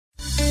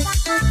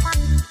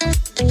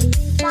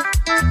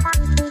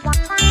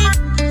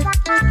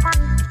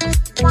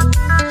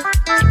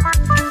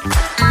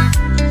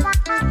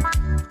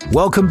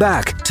Welcome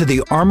back to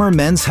the Armor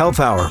Men's Health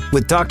Hour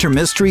with Dr.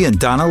 Mystery and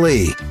Donna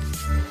Lee.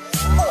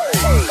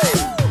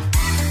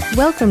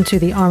 Welcome to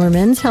the Armor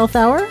Men's Health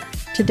Hour.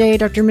 Today,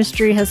 Dr.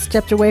 Mystery has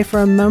stepped away for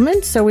a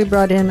moment, so we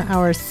brought in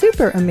our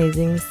super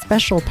amazing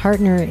special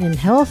partner in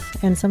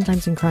health and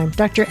sometimes in crime,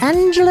 Dr.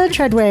 Angela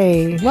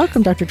Treadway.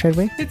 Welcome, Dr.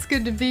 Treadway. It's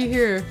good to be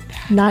here.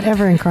 Not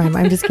ever in crime.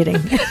 I'm just kidding.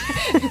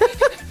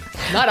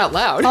 Not out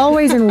loud.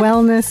 Always in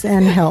wellness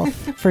and health,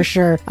 for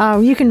sure.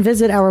 You can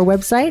visit our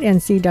website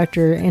and see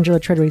Dr.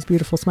 Angela Treadway's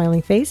beautiful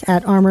smiling face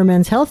at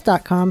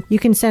armormenshealth.com. You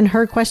can send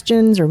her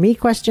questions or me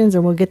questions,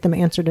 and we'll get them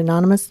answered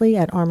anonymously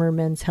at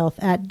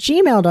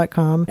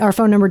armormenshealth@gmail.com. Our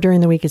phone number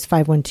during the week is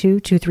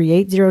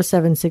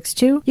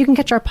 512-238-0762. You can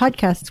catch our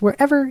podcasts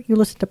wherever you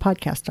listen to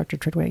podcasts, Dr.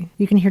 Treadway.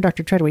 You can hear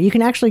Dr. Treadway. You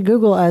can actually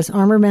Google us,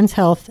 Armor Men's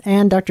Health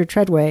and Dr.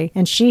 Treadway,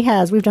 and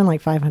we've done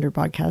like 500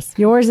 podcasts.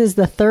 Yours is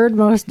the third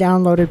most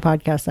downloaded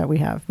podcast that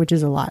we have, which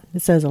is a lot.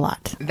 It says a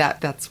lot.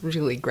 That's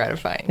really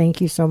gratifying.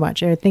 Thank you so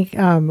much. I think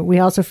we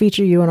also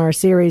feature you in our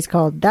series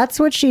called That's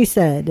What She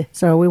Said.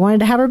 So we wanted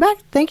to have her back.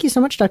 Thank you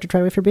so much, Dr.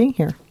 Treadway, for being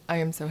here. I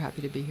am so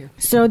happy to be here.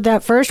 So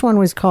that first one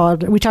was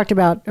called, we talked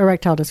about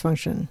erectile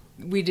dysfunction.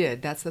 We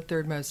did. That's the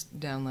third most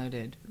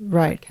downloaded.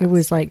 Right. It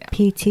was like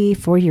PT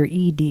for your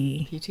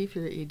ED. PT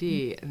for your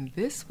ED. And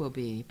this will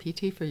be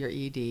PT for your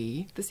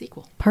ED, the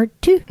sequel. Part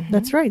 2. Mm-hmm.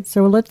 That's right.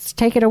 So let's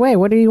take it away.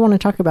 What do you want to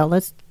talk about?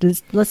 Let's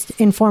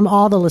inform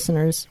all the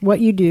listeners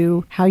what you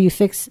do, how you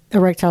fix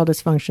erectile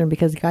dysfunction,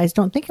 because guys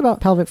don't think about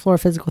pelvic floor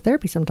physical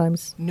therapy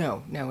sometimes.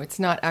 No. It's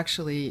not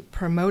actually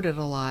promoted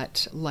a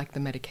lot like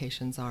the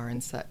medications are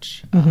and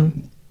such.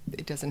 Mm-hmm.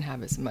 It doesn't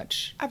have as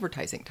much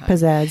advertising time.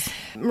 Pizzazz.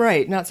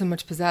 Right. Not so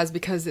much pizzazz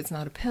because it's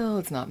not a pill.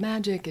 It's not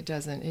magic. It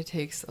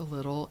takes a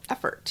little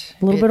effort.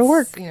 A little bit of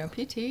work.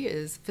 PT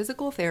is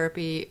physical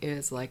therapy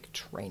is like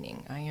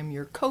training. I am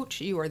your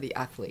coach. You are the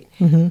athlete.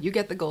 Mm-hmm. You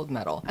get the gold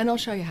medal and I'll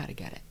show you how to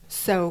get it.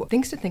 So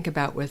things to think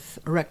about with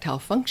erectile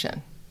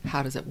function.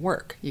 How does it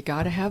work? You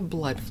got to have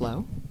blood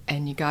flow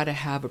and you got to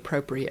have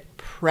appropriate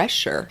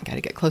pressure. I got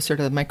to get closer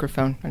to the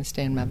microphone. I'm trying to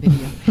stay in my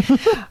video.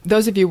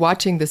 Those of you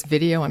watching this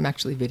video, I'm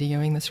actually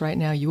videoing this right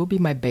now. You will be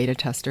my beta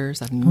testers.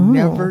 I've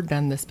never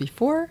done this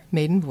before.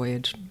 Maiden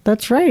voyage.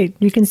 That's right.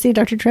 You can see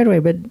Dr. Treadway,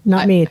 but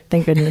not me,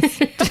 thank goodness.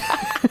 You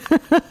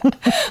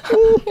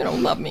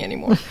don't love me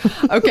anymore.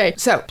 Okay,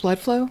 so blood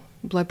flow.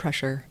 Blood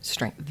pressure,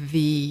 strength.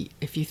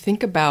 If you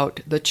think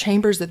about the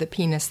chambers of the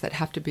penis that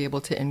have to be able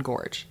to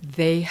engorge,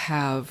 they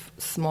have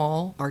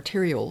small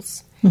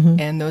arterioles,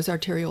 and those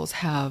arterioles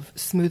have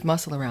smooth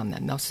muscle around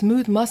them. Now,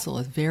 smooth muscle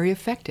is very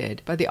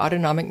affected by the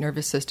autonomic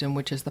nervous system,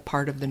 which is the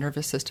part of the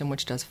nervous system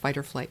which does fight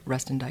or flight,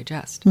 rest, and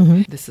digest.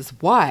 This is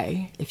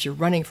why, if you're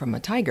running from a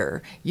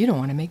tiger, you don't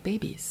want to make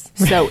babies.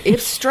 So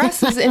if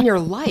stress is in your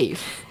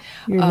life...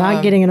 You're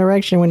not getting an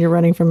erection when you're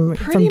running from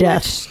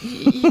death.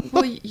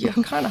 Well, you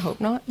kind of hope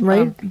not.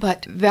 Right.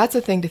 But that's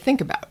a thing to think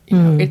about. You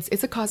know,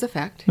 it's a cause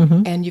effect,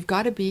 and you've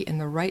got to be in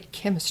the right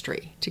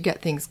chemistry to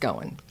get things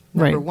going.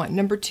 Number one.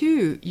 Number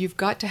two, you've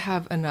got to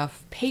have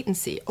enough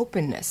patency,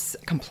 openness,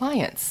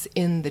 compliance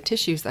in the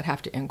tissues that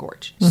have to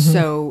engorge.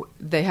 So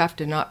they have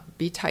to not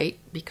be tight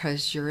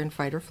because you're in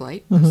fight or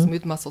flight. The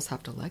smooth muscles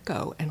have to let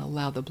go and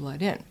allow the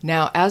blood in.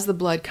 Now, as the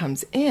blood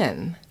comes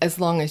in, as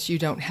long as you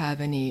don't have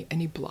any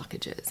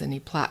blockages, any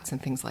plaques and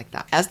things like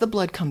that, as the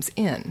blood comes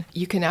in,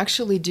 you can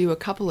actually do a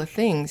couple of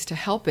things to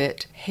help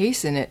it,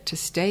 hasten it to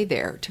stay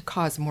there, to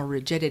cause more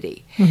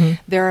rigidity.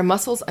 There are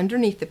muscles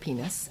underneath the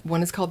penis.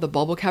 One is called the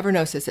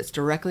bulbocavernosus. It's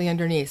directly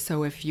underneath.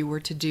 So if you were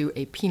to do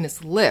a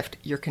penis lift,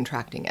 you're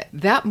contracting it.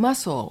 That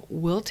muscle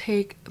will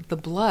take the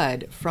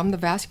blood from the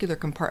vascular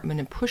compartment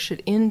and push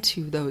it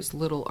into those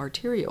little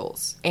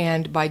arterioles.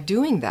 And by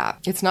doing that,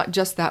 it's not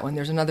just that one.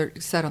 There's another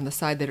set on the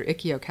side that are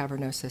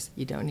ichiocavernosus.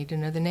 You don't need to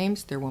know the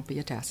names. There won't be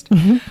a test.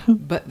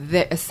 But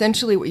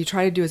essentially what you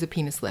try to do is a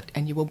penis lift,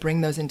 and you will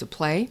bring those into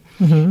play.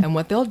 And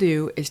what they'll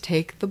do is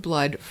take the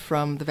blood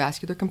from the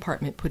vascular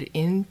compartment, put it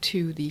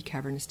into the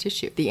cavernous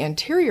tissue. The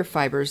anterior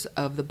fibers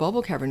of the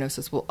bulbocavernosus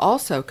will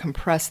also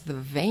compress the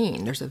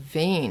vein. There's a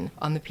vein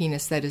on the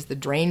penis that is the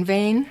drain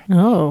vein.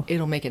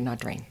 It'll make it not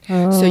drain.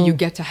 So you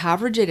get to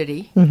have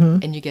rigidity,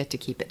 and you get to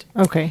keep it.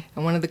 Okay.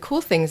 And one of the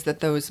cool things that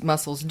those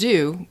muscles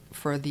do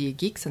for the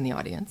geeks in the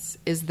audience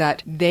is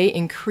that they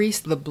increase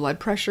the blood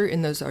pressure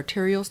in those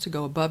arterioles to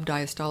go above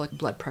diastolic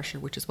blood pressure,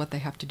 which is what they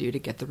have to do to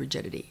get the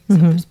rigidity. So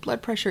if there's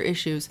blood pressure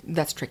issues,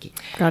 that's tricky.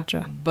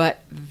 Gotcha.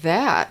 But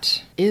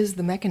that is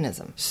the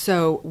mechanism.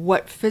 So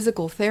what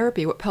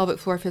pelvic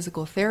floor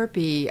physical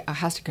therapy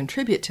has to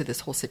contribute to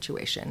this whole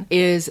situation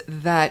is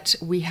that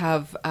we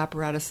have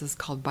apparatuses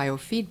called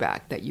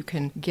biofeedback that you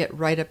can get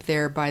right up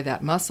there by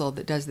that muscle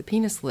that does the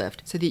penis lift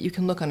lift so that you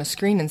can look on a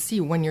screen and see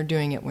when you're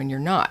doing it, when you're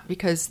not.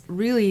 Because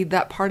really,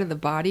 that part of the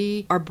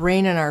body, our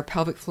brain and our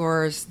pelvic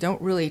floors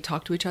don't really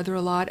talk to each other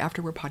a lot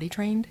after we're potty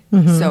trained.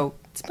 Mm-hmm. So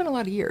it's been a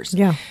lot of years.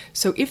 Yeah.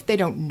 So if they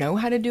don't know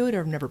how to do it or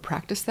have never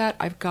practiced that,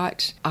 I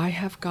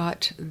have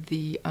got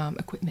the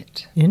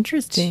equipment.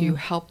 Interesting. To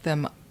help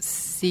them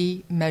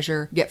see,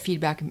 measure, get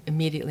feedback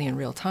immediately in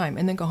real time,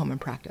 and then go home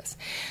and practice.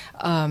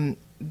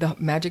 The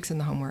magic's in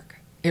the homework.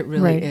 It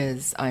really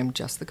is. I'm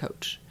just the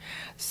coach.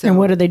 So, and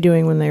what are they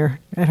doing when they're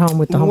at home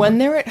with the homework? When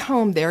they're at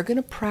home, they're going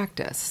to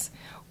practice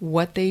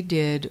what they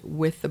did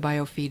with the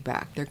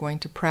biofeedback. They're going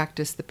to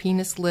practice the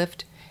penis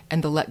lift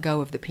and the let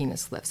go of the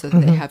penis lift so that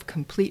they have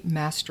complete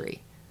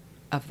mastery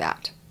of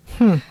that.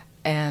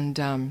 And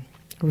I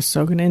was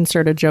so going to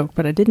insert a joke,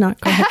 but I did not.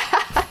 Go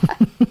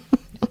ahead.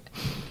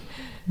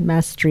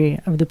 Mastery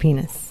of the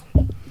penis.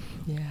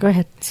 Yeah. Go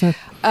ahead. So,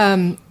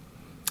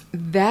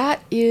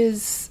 that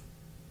is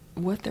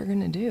what they're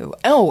going to do.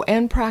 Oh,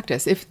 and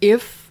practice.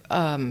 If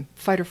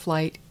fight or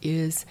flight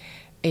is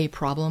a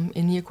problem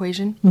in the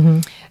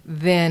equation,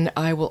 then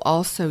I will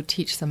also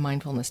teach some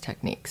mindfulness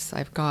techniques.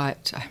 I've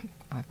got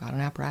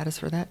an apparatus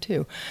for that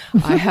too.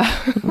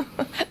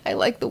 I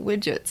like the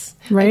widgets.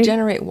 Right. I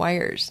generate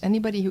wires.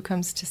 Anybody who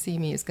comes to see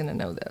me is going to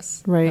know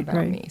this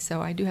about me.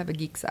 So I do have a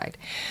geek side.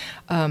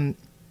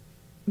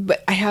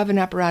 But I have an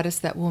apparatus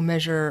that will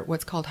measure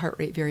what's called heart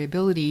rate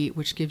variability,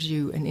 which gives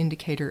you an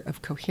indicator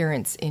of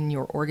coherence in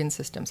your organ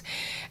systems.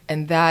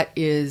 And that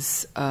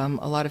is a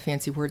lot of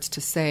fancy words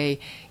to say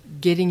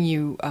getting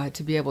you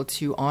to be able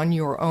to, on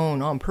your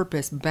own, on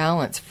purpose,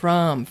 balance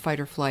from fight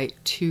or flight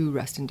to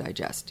rest and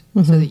digest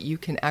so that you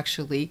can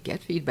actually get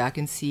feedback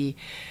and see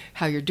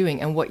how you're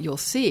doing. And what you'll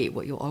see,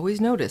 what you'll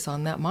always notice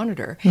on that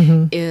monitor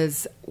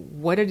is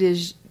what it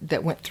is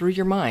that went through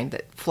your mind,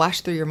 that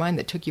flashed through your mind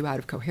that took you out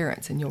of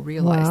coherence. And you'll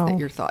realize that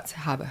your thoughts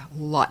have a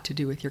lot to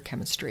do with your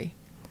chemistry.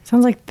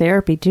 Sounds like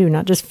therapy too,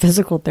 not just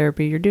physical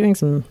therapy. You're doing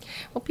some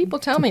people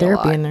tell me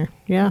therapy a lot in there.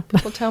 Yeah,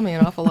 people tell me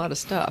an awful lot of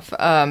stuff,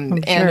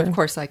 and sure. of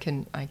course I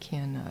can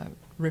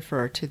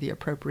refer to the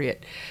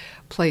appropriate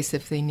place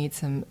if they need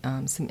some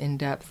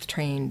in-depth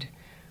trained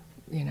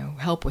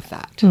help with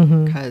that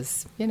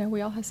because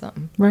we all have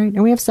something, right?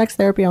 And we have sex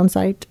therapy on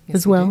site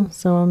as well,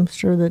 so I'm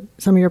sure that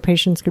some of your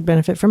patients could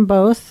benefit from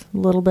both. A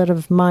little bit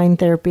of mind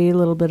therapy, a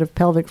little bit of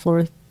pelvic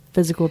floor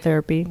physical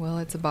therapy. Well,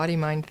 it's a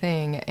body-mind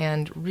thing,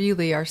 and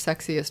really our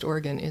sexiest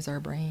organ is our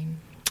brain.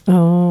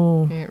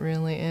 Oh. It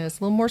really is.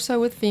 A little more so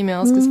with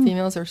females, because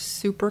females are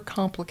super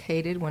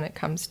complicated when it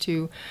comes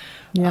to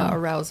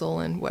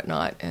arousal and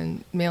whatnot,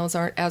 and males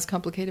aren't as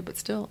complicated, but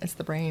still, it's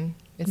the brain.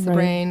 It's the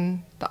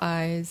brain, the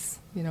eyes,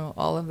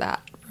 all of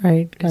that.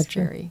 Right,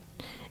 gotcha.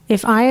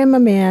 If I am a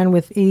man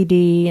with ED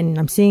and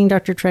I'm seeing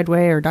Dr.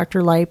 Treadway or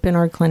Dr. Leip in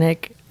our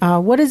clinic,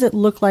 what does it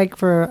look like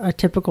for a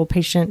typical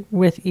patient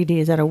with ED?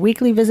 Is that a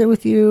weekly visit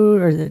with you,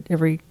 or is it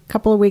every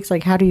couple of weeks?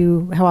 Like, how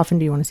often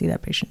do you want to see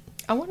that patient?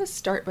 I want to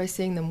start by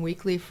seeing them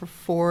weekly for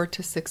 4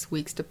 to 6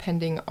 weeks,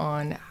 depending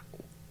on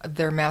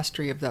their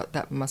mastery of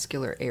that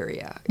muscular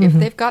area. If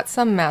they've got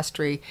some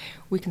mastery,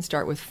 we can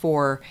start with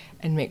 4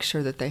 and make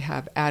sure that they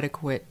have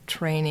adequate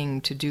training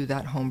to do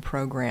that home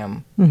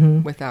program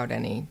without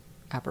any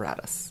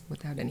apparatus,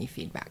 without any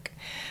feedback.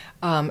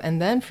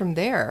 And then from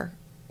there,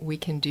 we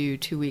can do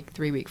 2-week,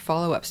 3-week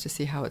follow-ups to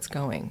see how it's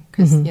going.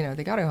 Because,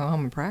 they got to go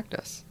home and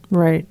practice.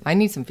 Right. I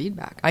need some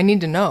feedback. I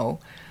need to know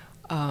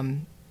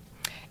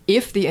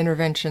if the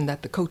intervention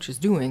that the coach is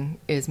doing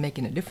is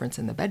making a difference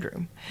in the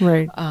bedroom.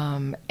 Right.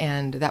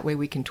 And that way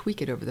we can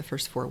tweak it over the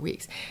first 4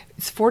 weeks.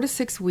 It's 4 to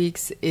 6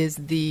 weeks is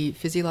the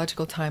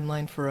physiological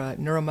timeline for a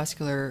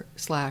neuromuscular /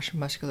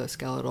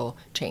 musculoskeletal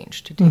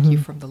change to take you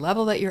from the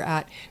level that you're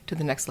at to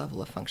the next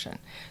level of function.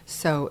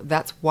 So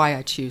that's why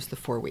I choose the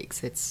 4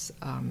 weeks. It's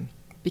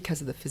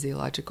because of the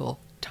physiological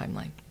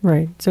timeline.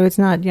 Right. So it's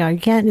not,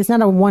 it's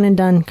not a one and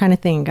done kind of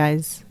thing,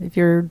 guys. If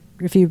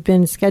you've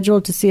been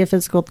scheduled to see a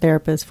physical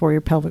therapist for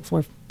your pelvic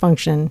floor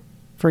function,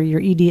 for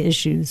your ED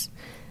issues,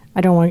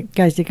 I don't want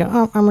guys to go,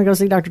 I'm going to go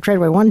see Dr.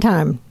 Treadway one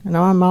time and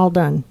I'm all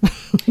done.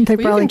 You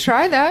can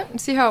try that and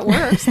see how it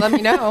works. Let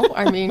me know.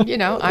 I mean,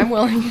 I'm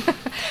willing.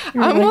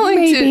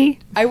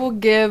 I will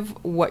give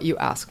what you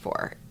ask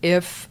for.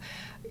 If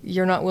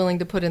you're not willing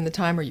to put in the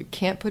time or you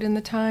can't put in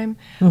the time,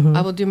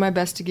 I will do my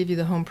best to give you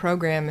the home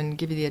program and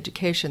give you the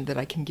education that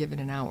I can give in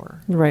an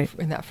hour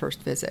in that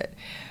first visit.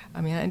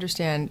 I mean, I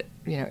understand,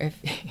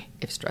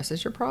 if stress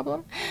is your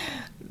problem,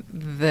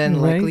 then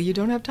likely you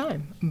don't have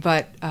time.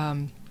 But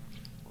I'm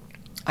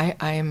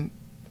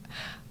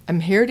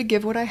here to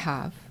give what I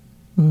have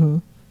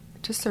to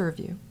serve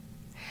you.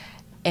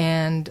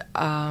 And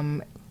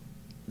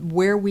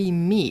where we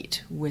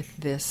meet with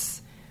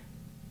this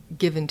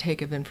give and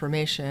take of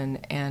information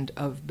and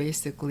of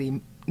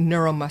basically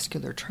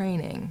neuromuscular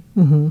training,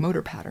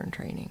 motor pattern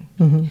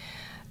training.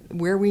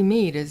 Where we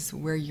meet is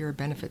where your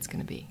benefit's going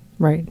to be.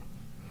 Right.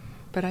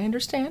 But I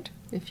understand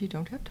if you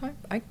don't have time.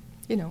 I'm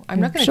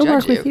not going to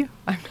judge you. With you.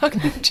 I'm not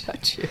going to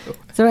judge you.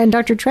 So, and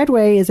Dr.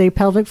 Treadway is a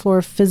pelvic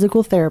floor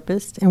physical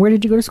therapist. And where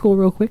did you go to school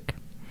real quick?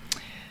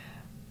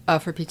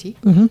 For PT?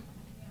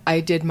 I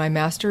did my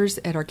master's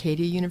at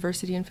Arcadia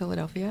University in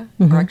Philadelphia,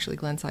 or actually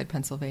Glenside,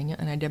 Pennsylvania,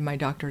 and I did my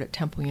doctorate at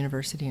Temple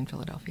University in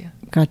Philadelphia.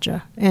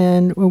 Gotcha.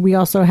 And we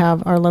also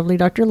have our lovely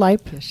Dr.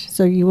 Leip. Yes.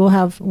 So you will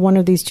have one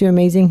of these two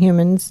amazing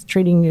humans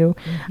treating you.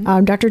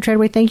 Dr.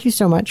 Treadway, thank you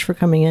so much for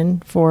coming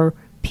in for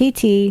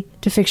PT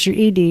to Fix Your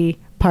ED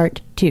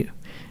Part 2.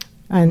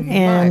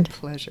 My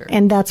pleasure.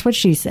 And that's what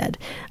she said.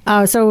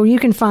 So you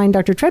can find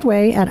Dr.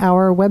 Treadway at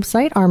our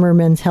website,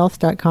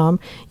 armormenshealth.com.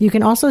 You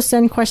can also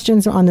send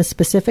questions on the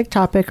specific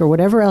topic or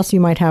whatever else you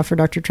might have for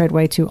Dr.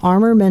 Treadway to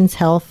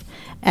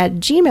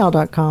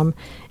armormenshealth@gmail.com.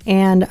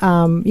 And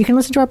you can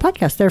listen to our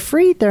podcast. They're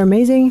free. They're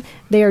amazing.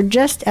 They are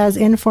just as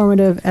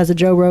informative as a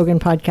Joe Rogan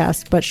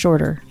podcast, but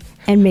shorter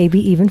and maybe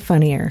even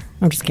funnier.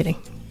 I'm just kidding.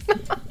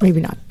 Maybe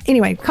not.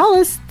 Anyway, call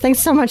us.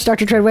 Thanks so much,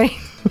 Dr. Treadway.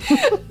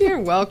 You're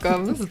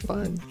welcome. This is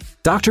fun.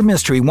 Dr.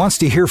 Mystery wants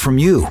to hear from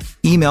you.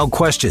 Email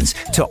questions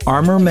to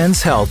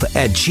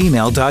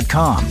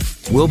armormenshealth@gmail.com.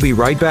 We'll be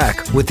right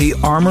back with the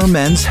Armor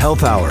Men's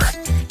Health Hour.